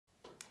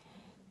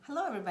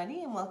Hello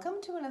everybody and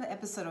welcome to another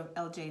episode of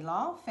LJ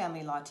Law,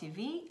 Family Law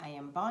TV. I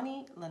am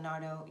Bonnie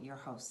Leonardo, your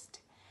host.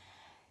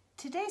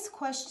 Today's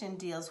question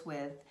deals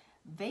with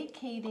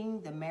vacating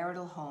the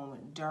marital home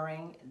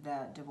during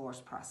the divorce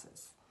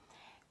process.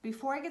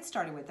 Before I get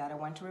started with that, I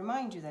want to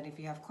remind you that if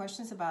you have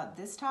questions about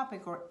this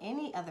topic or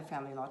any other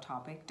family law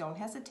topic, don't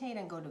hesitate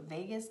and go to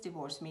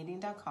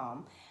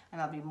vegasdivorcemeeting.com and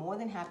I'll be more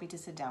than happy to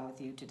sit down with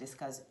you to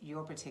discuss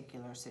your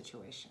particular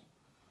situation.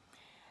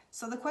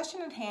 So the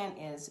question at hand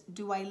is,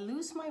 do I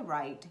lose my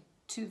right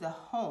to the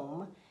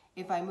home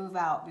if I move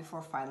out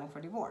before filing for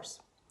divorce?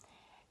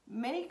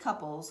 Many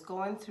couples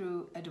going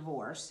through a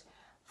divorce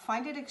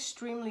find it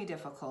extremely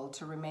difficult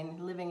to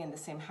remain living in the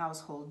same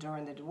household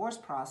during the divorce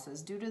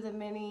process due to the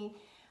many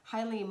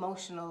highly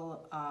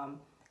emotional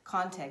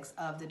context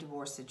of the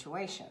divorce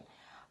situation.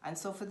 And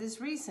so for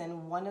this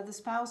reason, one of the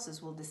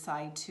spouses will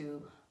decide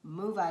to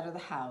move out of the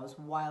house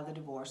while the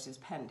divorce is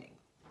pending.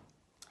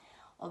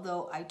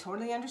 Although I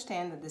totally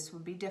understand that this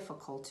would be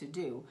difficult to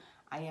do,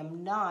 I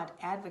am not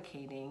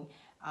advocating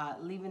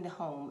leaving the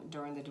home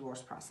during the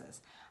divorce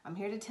process. I'm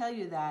here to tell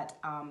you that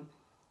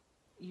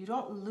you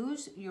don't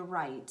lose your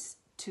rights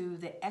to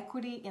the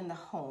equity in the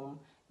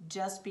home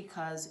just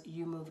because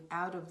you move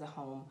out of the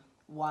home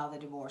while the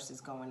divorce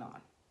is going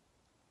on.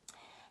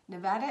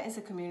 Nevada is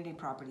a community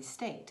property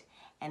state,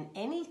 and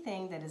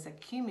anything that is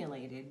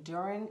accumulated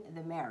during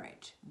the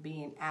marriage,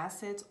 being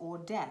assets or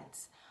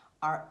debts,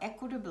 are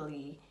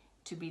equitably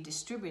to be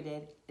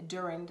distributed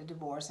during the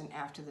divorce and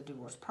after the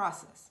divorce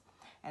process.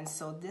 And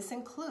so this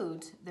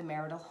includes the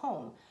marital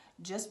home.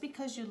 Just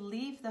because you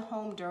leave the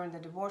home during the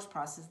divorce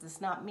process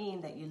does not mean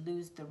that you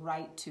lose the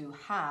right to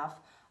half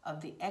of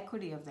the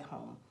equity of the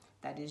home.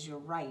 That is your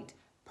right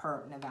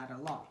per Nevada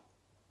law.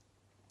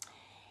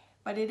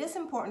 But it is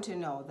important to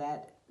know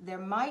that there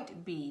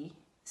might be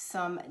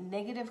some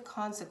negative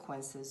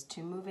consequences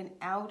to moving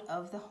out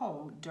of the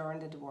home during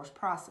the divorce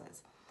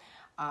process.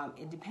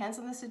 It depends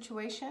on the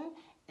situation.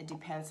 It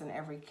depends on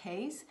every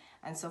case.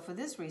 And so for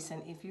this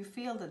reason, if you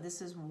feel that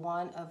this is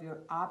one of your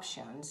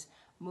options,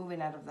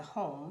 moving out of the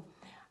home,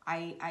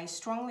 I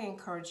strongly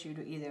encourage you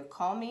to either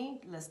call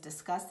me, let's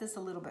discuss this a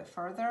little bit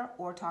further,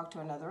 or talk to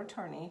another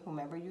attorney,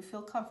 whomever you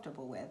feel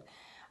comfortable with,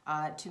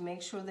 to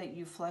make sure that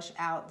you flush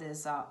out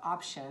this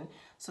option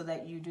so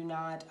that you do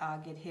not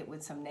get hit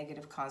with some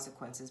negative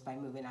consequences by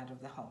moving out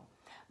of the home.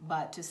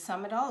 But to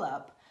sum it all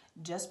up,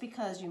 just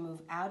because you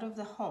move out of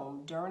the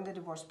home during the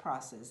divorce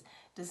process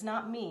does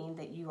not mean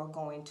that you are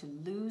going to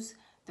lose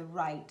the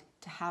right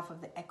to half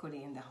of the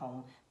equity in the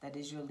home that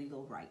is your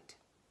legal right.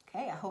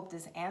 Okay, I hope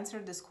this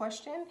answered this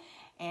question.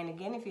 And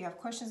again, if you have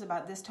questions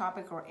about this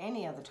topic or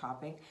any other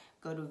topic,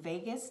 go to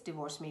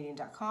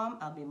vegasdivorcemeeting.com.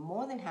 I'll be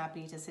more than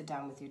happy to sit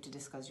down with you to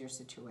discuss your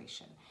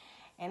situation.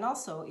 And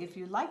also, if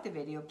you like the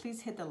video,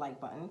 please hit the like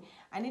button.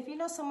 And if you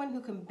know someone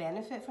who can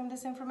benefit from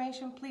this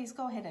information, please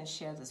go ahead and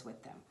share this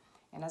with them.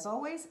 And as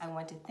always, I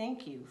want to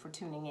thank you for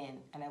tuning in,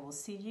 and I will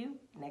see you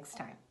next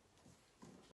time.